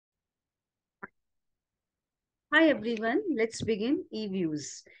Hi everyone, let's begin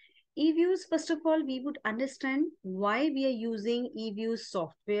Eviews. Eviews, first of all, we would understand why we are using Eviews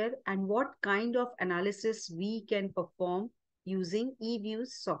software and what kind of analysis we can perform using Eviews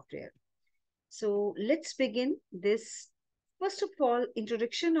software. So let's begin this. First of all,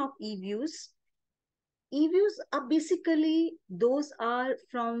 introduction of Eviews. Eviews are basically those are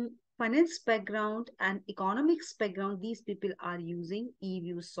from finance background and economics background. These people are using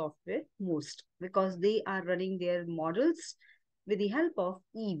Eviews software most because they are running their models with the help of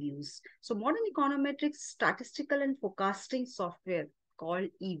Eviews. So modern econometrics, statistical and forecasting software called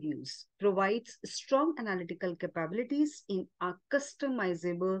Eviews provides strong analytical capabilities in a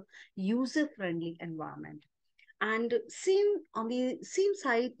customizable, user-friendly environment. And same on the same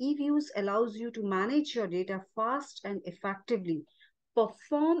side, eViews allows you to manage your data fast and effectively,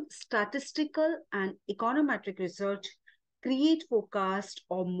 perform statistical and econometric research, create forecast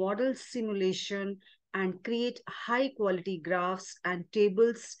or model simulation, and create high quality graphs and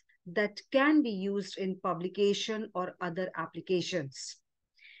tables that can be used in publication or other applications.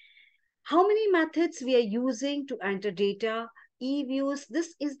 How many methods we are using to enter data? eViews,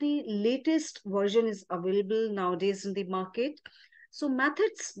 this is the latest version is available nowadays in the market. So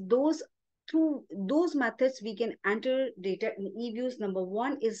methods, through those methods we can enter data in eViews. Number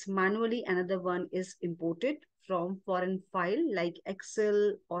one is manually, another one is imported from foreign file like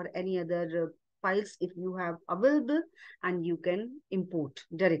Excel or any other files if you have available, and you can import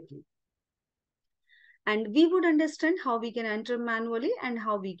directly. And we would understand how we can enter manually and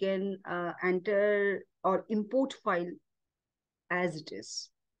how we can enter or import file as it is.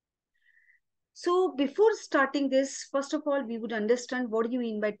 So before starting this, first of all, we would understand what do you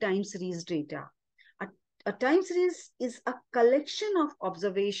mean by time series data. A, a time series is a collection of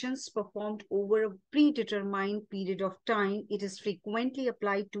observations performed over a predetermined period of time. It is frequently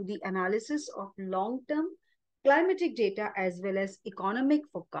applied to the analysis of long-term climatic data as well as economic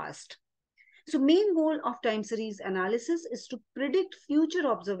forecast. So main goal of time series analysis is to predict future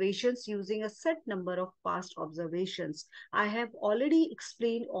observations using a set number of past observations. I have already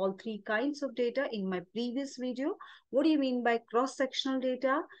explained all three kinds of data in my previous video. What do you mean by cross-sectional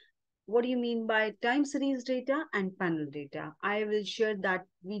data? What do you mean by time series data and panel data? I will share that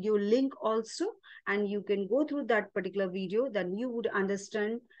video link also, and you can go through that particular video, then you would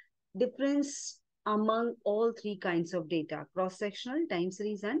understand difference among all three kinds of data: cross-sectional, time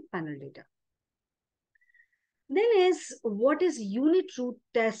series, and panel data. Then is what is unit root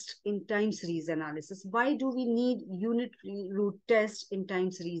test in time series analysis? Why do we need unit root test in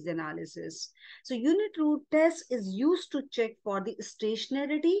time series analysis? So unit root test is used to check for the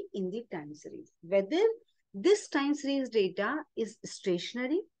stationarity in the time series, whether this time series data is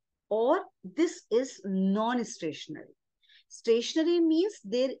stationary or this is non-stationary. Stationary means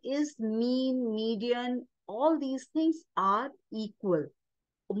there is mean, median, all these things are equal,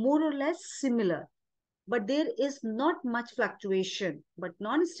 more or less similar, but there is not much fluctuation. But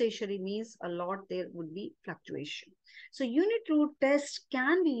non-stationary means a lot, there would be fluctuation. So unit root test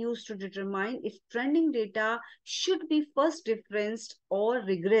can be used to determine if trending data should be first differenced or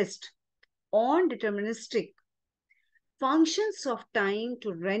regressed on deterministic functions of time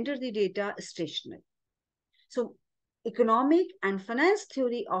to render the data stationary. So economic and finance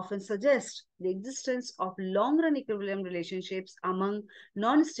theory often suggest the existence of long-run equilibrium relationships among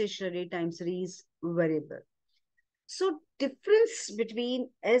non-stationary time series variables. So difference between,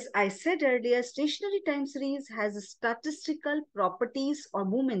 as I said earlier, stationary time series has statistical properties or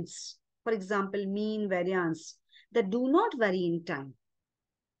moments, for example, mean, variance, that do not vary in time.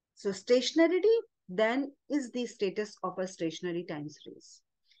 So stationarity then is the status of a stationary time series.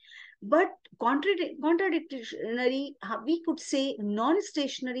 But contradictory, we could say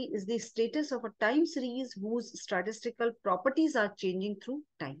non-stationary is the status of a time series whose statistical properties are changing through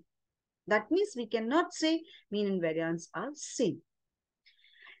time. That means we cannot say mean and variance are same.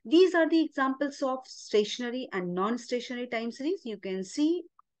 These are the examples of stationary and non-stationary time series. You can see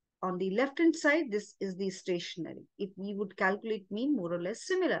on the left-hand side, this is the stationary. If we would calculate mean, more or less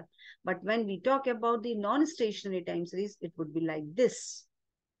similar. But when we talk about the non-stationary time series, it would be like this.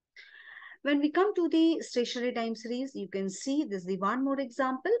 When we come to the stationary time series, you can see this is the one more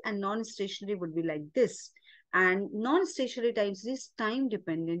example, and non-stationary would be like this. And non-stationary time series,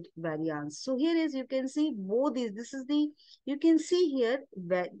 time-dependent variance. So here is, you can see both these. This is the, you can see here,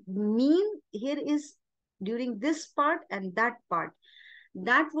 where mean here is during this part and that part.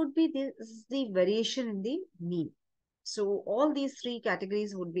 That would be this, the variation in the mean. So all these three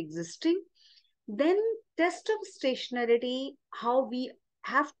categories would be existing. Then test of stationarity, how we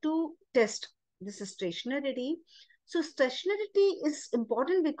have to test this stationarity. So stationarity is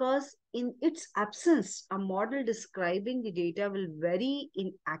important because in its absence, a model describing the data will vary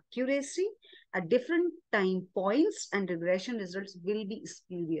in accuracy at different time points, and regression results will be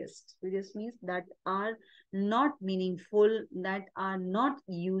spurious. Spurious means that are not meaningful, that are not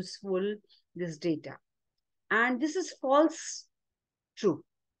useful, this data. And this is false true.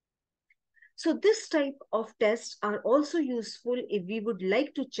 So this type of tests are also useful if we would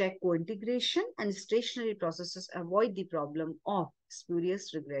like to check co-integration and stationary processes avoid the problem of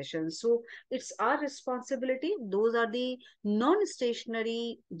spurious regression. So it's our responsibility. Those are the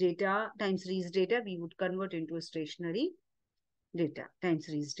non-stationary data, time series data, we would convert into a stationary data, time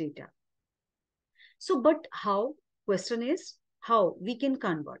series data. So, but how? Question is how we can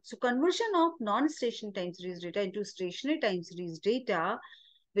convert. So conversion of non-station time series data into stationary time series data,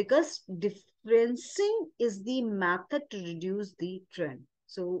 because differencing is the method to reduce the trend.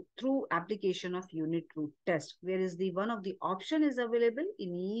 So through application of unit root test, where is the one of the option is available in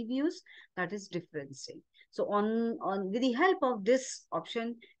Eviews, that is differencing. So on with the help of this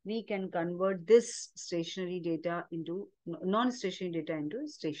option, we can convert this stationary data into non-stationary data into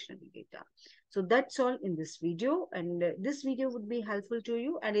stationary data. So that's all in this video, and this video would be helpful to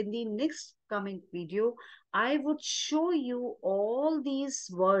you. And in the next coming video, I would show you all these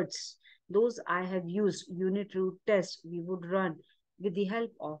words, those I have used, unit root test, we would run with the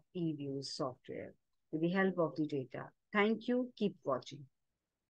help of Eviews software, with the help of the data. Thank you. Keep watching.